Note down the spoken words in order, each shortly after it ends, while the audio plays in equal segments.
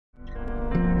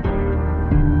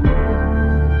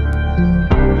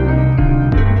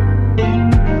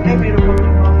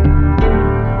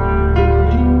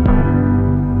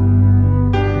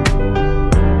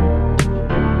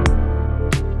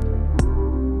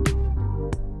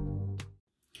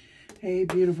Hey,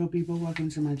 beautiful people. Welcome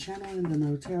to my channel in the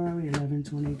No Tarot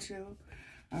 1122.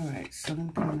 All right, so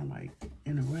I'm kind of like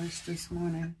in a rush this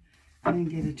morning. I didn't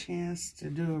get a chance to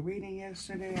do a reading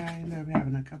yesterday. I ended up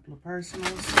having a couple of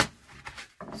personals.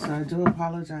 So I do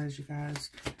apologize, you guys.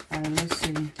 All right, let's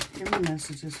see. Give me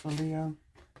messages for Leo.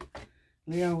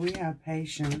 Leo, we have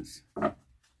patience. All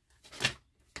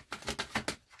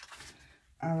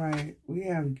right, we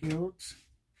have guilt.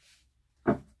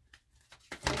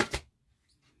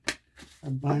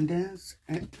 Abundance.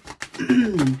 And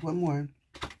one more.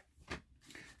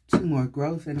 Two more.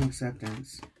 Growth and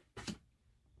acceptance.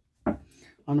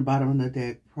 On the bottom of the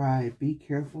deck, pride. Be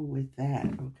careful with that,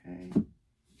 okay?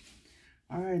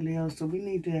 All right, Leo. So we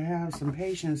need to have some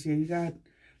patience here.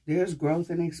 There's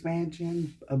growth and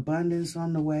expansion, abundance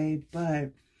on the way,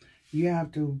 but you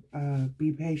have to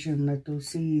be patient and let those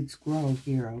seeds grow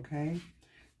here, okay?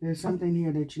 There's something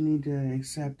here that you need to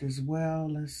accept as well.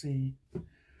 Let's see.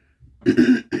 I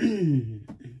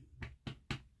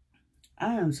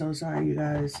am so sorry, you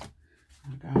guys.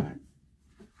 Oh,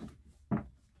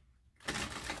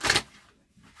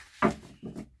 God.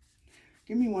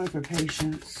 Give me one for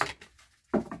patience.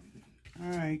 All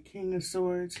right, King of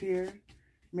Swords here.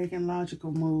 Making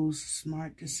logical moves,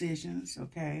 smart decisions,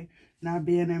 okay? Not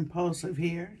being impulsive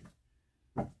here.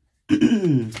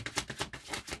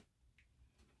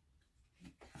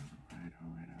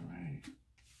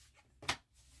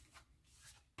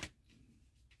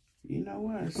 You know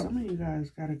what? Some of you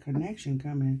guys got a connection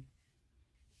coming.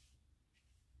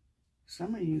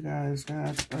 Some of you guys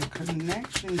got a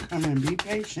connection coming. Be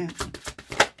patient.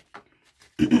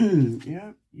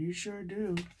 Yep, you sure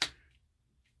do.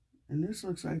 And this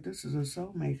looks like this is a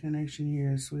soulmate connection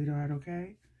here, sweetheart,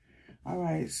 okay? All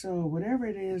right, so whatever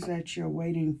it is that you're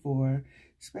waiting for,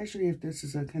 especially if this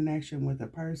is a connection with a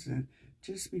person,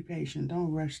 just be patient.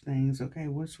 Don't rush things, okay?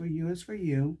 What's for you is for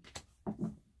you.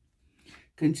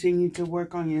 Continue to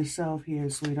work on yourself here,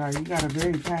 sweetheart. You got a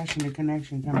very passionate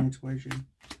connection coming towards you.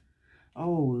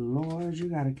 Oh, Lord, you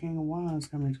got a King of Wands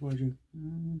coming towards you.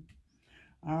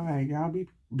 All right, y'all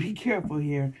be careful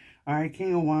here. All right,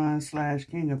 King of Wands /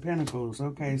 King of Pentacles.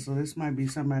 Okay, so this might be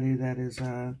somebody that is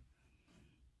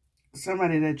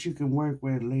somebody that you can work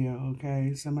with, Leo,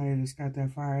 okay? Somebody that's got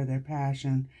that fire, that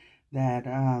passion,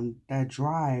 that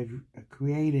drive,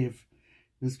 creative.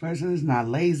 This person is not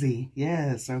lazy.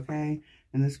 Yes, okay?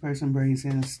 And this person brings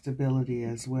in stability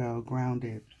as well,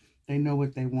 grounded. They know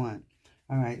what they want.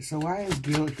 All right, so why is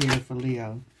guilt here for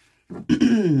Leo?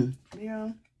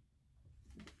 Leo,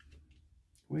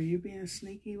 were you being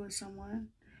sneaky with someone?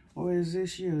 Or is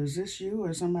this you? Is this you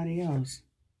or somebody else?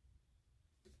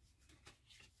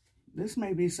 This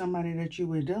may be somebody that you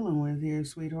were dealing with here,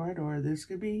 sweetheart, or this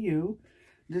could be you.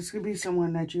 This could be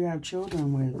someone that you have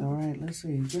children with. All right, let's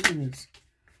see. Give me this.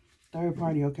 Third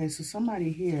party. Okay, so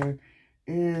somebody here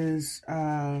is,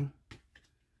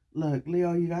 look,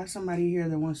 Leo, you got somebody here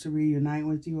that wants to reunite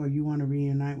with you, or you want to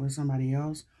reunite with somebody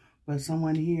else, but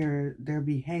someone here, their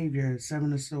behavior,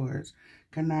 Seven of Swords,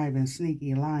 conniving,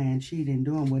 sneaky, lying, cheating,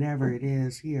 doing whatever it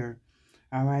is here.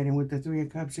 All right, and with the Three of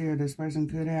Cups here, this person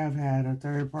could have had a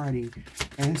third party,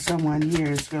 and someone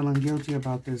here is feeling guilty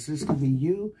about this. This could be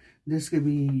you, this could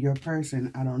be your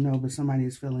person, I don't know, but somebody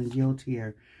is feeling guilt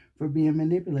here for being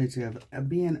manipulative,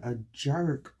 being a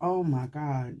jerk. Oh my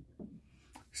God.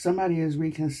 Somebody is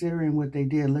reconsidering what they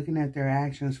did, looking at their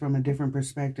actions from a different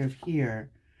perspective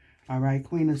here. All right,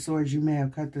 Queen of Swords, you may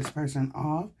have cut this person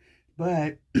off,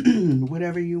 but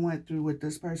whatever you went through with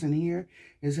this person here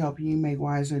is helping you make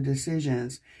wiser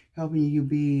decisions, helping you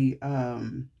be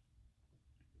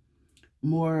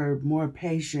more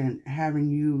patient, having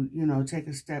you, take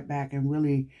a step back and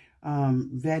really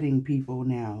vetting people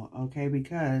now, okay?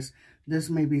 Because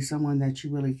this may be someone that you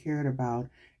really cared about,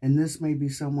 and this may be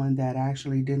someone that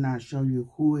actually did not show you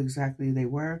who exactly they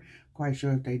were. Quite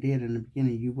sure if they did in the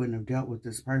beginning, you wouldn't have dealt with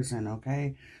this person,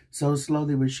 okay? So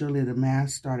slowly but surely, the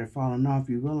mask started falling off.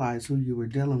 You realized who you were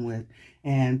dealing with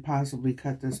and possibly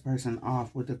cut this person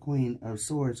off with the Queen of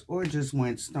Swords, or just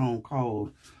went stone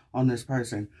cold on this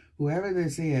person. Whoever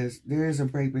this is, there is a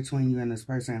break between you and this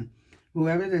person.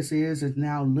 Whoever this is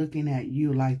now looking at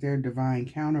you like their divine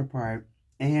counterpart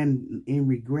and in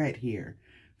regret here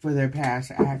for their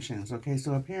past actions. Okay,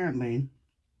 so apparently,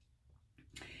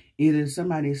 either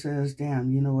somebody says,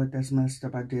 damn, you know what, that's messed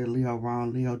up. I did Leo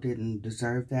wrong. Leo didn't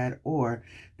deserve that. Or,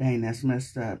 dang, that's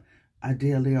messed up. I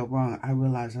did Leo wrong. I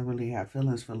realize I really have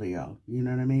feelings for Leo. You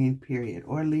know what I mean? Period.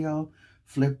 Or Leo,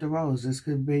 flip the roles. This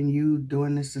could have been you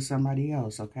doing this to somebody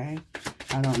else, okay?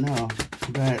 I don't know.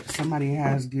 But somebody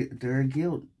has their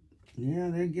guilt Yeah,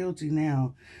 they're guilty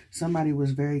now. Somebody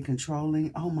was very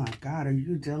controlling. Oh my God, are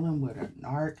you dealing with a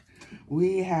narc?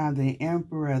 We have the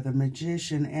Emperor, the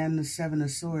Magician, and the Seven of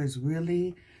Swords.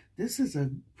 Really? This is a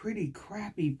pretty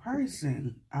crappy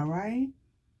person, all right?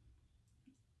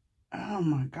 Oh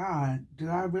my God, do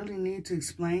I really need to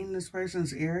explain this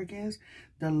person's arrogance,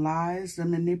 the lies, the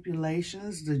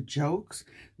manipulations, the jokes?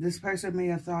 This person may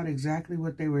have thought exactly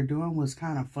what they were doing was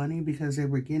kind of funny because they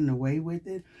were getting away with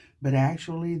it, but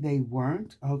actually they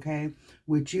weren't, okay?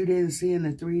 What you didn't see in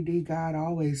the 3D, God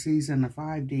always sees in the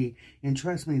 5D. And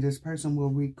trust me, this person will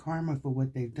reap karma for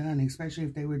what they've done, especially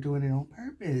if they were doing it on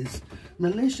purpose,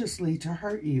 maliciously to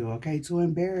hurt you, okay, to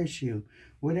embarrass you.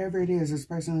 Whatever it is, this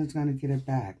person is going to get it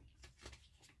back.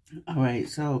 All right,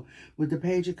 so with the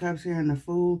Page of Cups here and the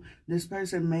Fool, this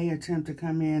person may attempt to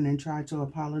come in and try to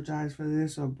apologize for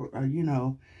this or you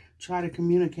know, try to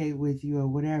communicate with you or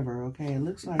whatever, okay? It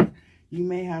looks like you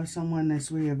may have someone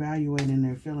that's reevaluating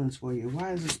their feelings for you.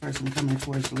 Why is this person coming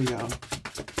towards Leo?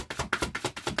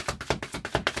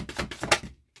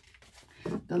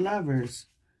 The Lovers.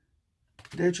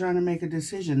 They're trying to make a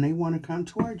decision. They want to come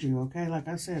towards you, okay? Like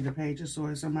I said, the Page of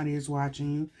Swords, somebody is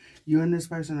watching you. You and this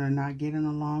person are not getting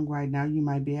along right now. You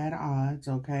might be at odds,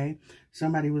 okay?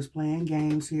 Somebody was playing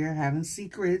games here, having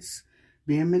secrets,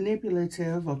 being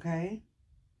manipulative, okay?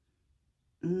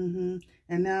 And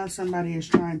now somebody is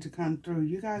trying to come through.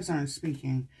 You guys aren't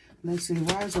speaking. Let's see.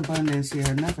 Why is abundance here?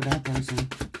 Enough of that person.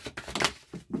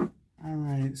 All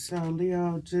right. So,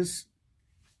 Leo, just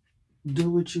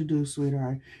do what you do,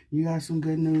 sweetheart. You got some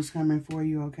good news coming for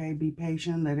you, okay? Be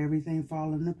patient. Let everything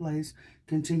fall into place.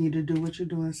 Continue to do what you're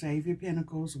doing. Save your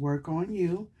pentacles. Work on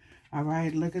you. All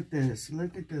right? Look at this.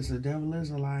 Look at this. The devil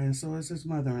is a lie, and so is his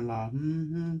mother-in-law.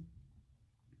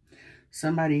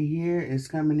 Somebody here is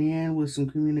coming in with some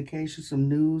communication, some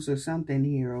news or something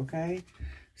here, okay?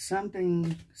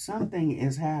 Something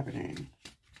is happening.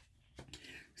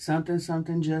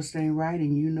 Something just ain't right,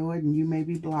 and you know it, and you may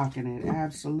be blocking it.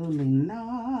 Absolutely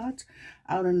not.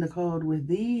 Out in the cold with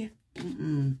thee.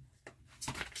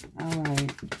 All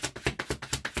right.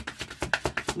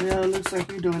 Leo, looks like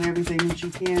you're doing everything that you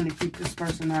can to keep this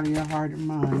person out of your heart and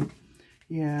mind.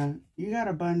 Yeah, you got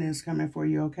abundance coming for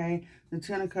you, okay? The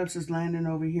Ten of Cups is landing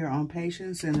over here on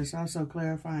patience, and it's also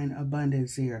clarifying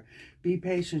abundance here. Be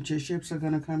patient. Your ships are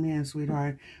going to come in,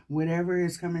 sweetheart. Whatever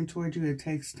is coming towards you, it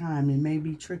takes time. It may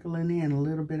be trickling in a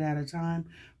little bit at a time,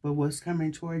 but what's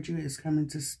coming towards you is coming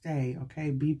to stay,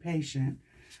 okay? Be patient,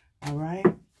 all right?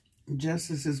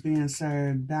 Justice is being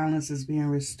served. Balance is being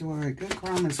restored. Good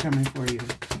karma is coming for you.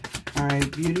 All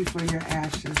right, beauty for your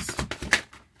ashes.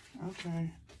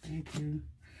 Okay. Thank you.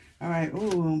 All right.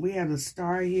 Oh, and we have the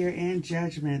Star here and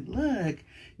Judgment. Look,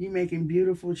 you're making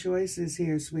beautiful choices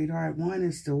here, sweetheart. One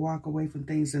is to walk away from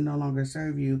things that no longer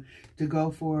serve you, to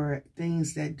go for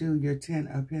things that do. Your 10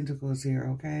 of Pentacles here,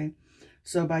 okay?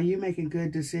 So by you making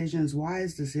good decisions,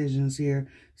 wise decisions here,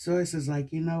 Source is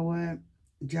like, you know what?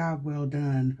 Job well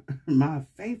done, my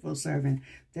faithful servant.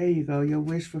 There you go, your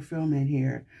wish fulfillment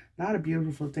here. A lot of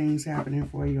beautiful things happening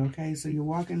for you, okay? So you're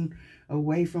walking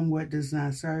away from what does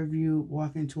not serve you,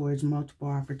 walking towards multiple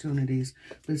opportunities,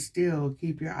 but still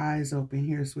keep your eyes open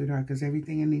here, sweetheart, because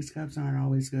everything in these cups aren't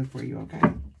always good for you, okay?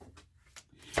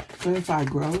 Clarify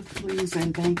growth, please,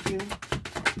 and thank you.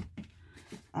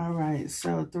 All right,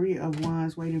 so 3 of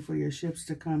Wands, waiting for your ships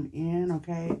to come in,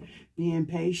 okay? Being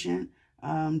patient.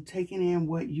 Taking in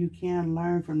what you can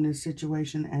learn from this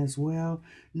situation as well,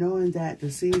 knowing that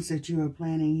the seeds that you are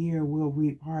planting here will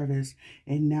reap harvest,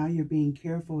 and now you're being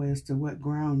careful as to what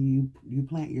ground you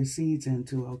plant your seeds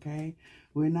into, okay?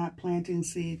 We're not planting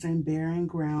seeds in barren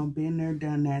ground. Been there,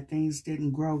 done that. Things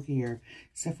didn't grow here,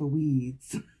 except for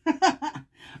weeds.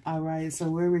 All right,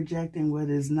 so we're rejecting what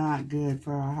is not good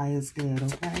for our highest good,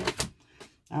 okay?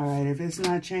 All right, if it's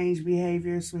not changed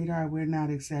behavior, sweetheart, we're not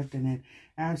accepting it.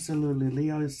 Absolutely.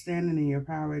 Leo is standing in your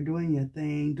power, doing your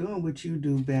thing, doing what you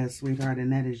do best, sweetheart,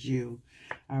 and that is you.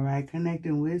 All right,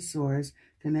 connecting with Source,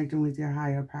 connecting with your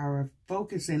higher power,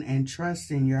 focusing and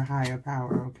trusting your higher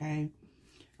power, okay?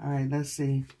 All right, let's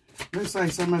see. Looks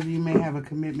like some of you may have a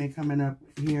commitment coming up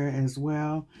here as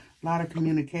well. A lot of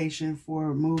communication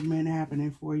for movement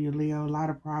happening for you, Leo. A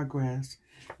lot of progress.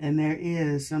 And there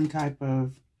is some type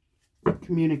of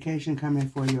communication coming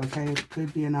for you, okay? It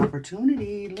could be an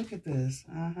opportunity. Look at this.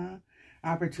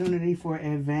 Opportunity for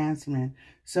advancement.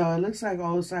 So it looks like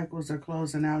old cycles are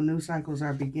closing out. New cycles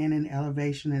are beginning.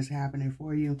 Elevation is happening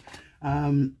for you.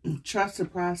 Trust the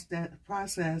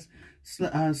process.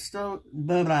 Slow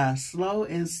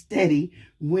and steady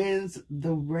wins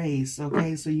the race,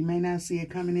 okay? So you may not see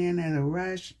it coming in at a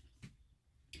rush.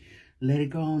 Let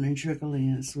it go on and trickle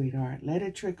in, sweetheart. Let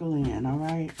it trickle in, all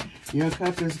right? Your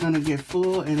cup is going to get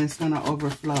full and it's going to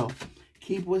overflow.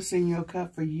 Keep what's in your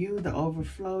cup for you. The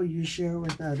overflow, you share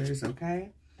with others,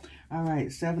 okay? All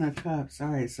right, 7 of Cups. All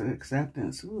right, so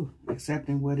acceptance. Ooh,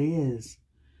 accepting what is.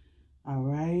 All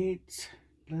right,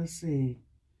 let's see.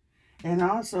 And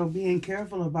also being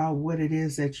careful about what it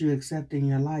is that you accept in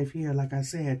your life here. Like I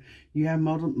said, you have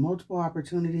multiple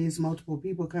opportunities, multiple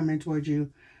people coming towards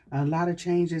you. A lot of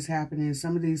changes happening.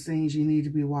 Some of these things you need to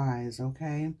be wise,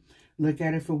 okay? Look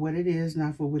at it for what it is,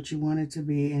 not for what you want it to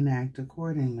be, and act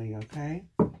accordingly, okay?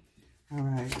 All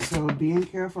right, so being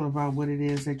careful about what it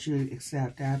is that you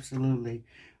accept, absolutely.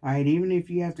 All right, even if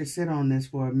you have to sit on this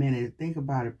for a minute, think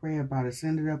about it, pray about it,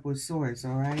 send it up with Source,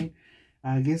 all right?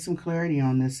 Get some clarity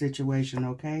on this situation,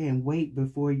 okay? And wait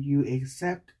before you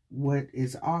accept what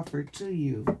is offered to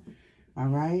you, all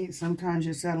right? Sometimes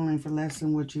you're settling for less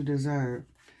than what you deserve,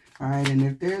 all right? And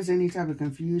if there's any type of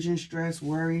confusion, stress,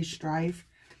 worry, strife,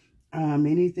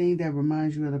 anything that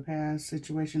reminds you of the past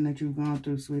situation that you've gone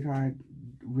through, sweetheart,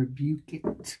 rebuke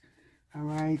it, all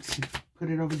right? Put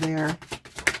it over there.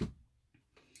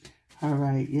 All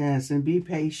right, yes, and be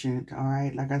patient, all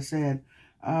right? Like I said,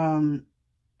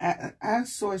 ask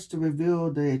Source to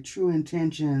reveal the true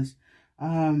intentions.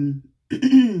 What do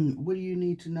you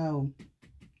need to know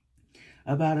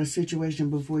about a situation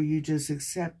before you just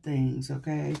accept things,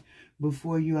 okay?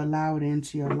 Before you allow it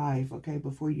into your life, okay?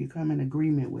 Before you come in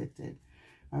agreement with it,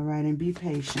 all right? And be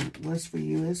patient. What's for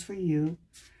you is for you,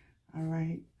 all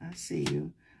right? I see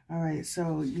you. All right,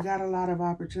 so you got a lot of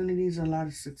opportunities, a lot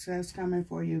of success coming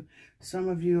for you. Some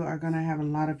of you are going to have a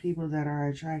lot of people that are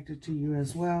attracted to you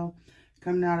as well.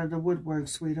 Coming out of the woodwork,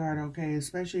 sweetheart, okay?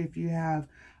 Especially if you have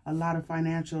a lot of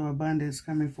financial abundance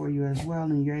coming for you as well,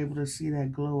 and you're able to see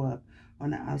that glow up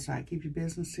on the outside. Keep your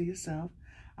business to yourself.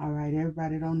 All right,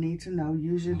 everybody don't need to know.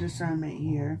 Use your discernment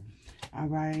here. All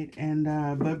right, and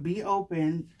but be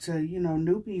open to, you know,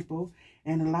 new people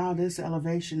and allow this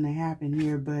elevation to happen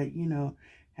here. But, you know,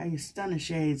 have your stunner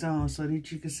shades on so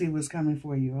that you can see what's coming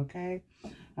for you, okay?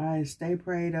 All right, stay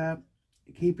prayed up.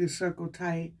 Keep your circle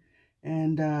tight.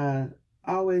 And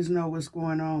always know what's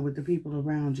going on with the people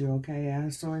around you, okay?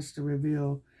 Ask Source to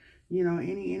reveal, you know,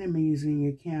 any enemies in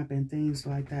your camp and things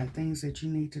like that. Things that you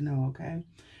need to know, okay?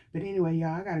 But anyway,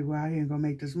 y'all, I got to go out here and go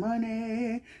make this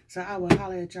money. So I will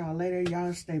holler at y'all later.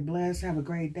 Y'all stay blessed. Have a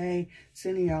great day.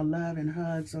 Sending y'all love and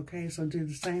hugs, okay? So do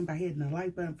the same by hitting the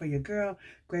like button for your girl.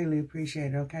 Greatly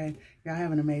appreciate it, okay? Y'all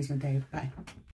have an amazing day. Bye.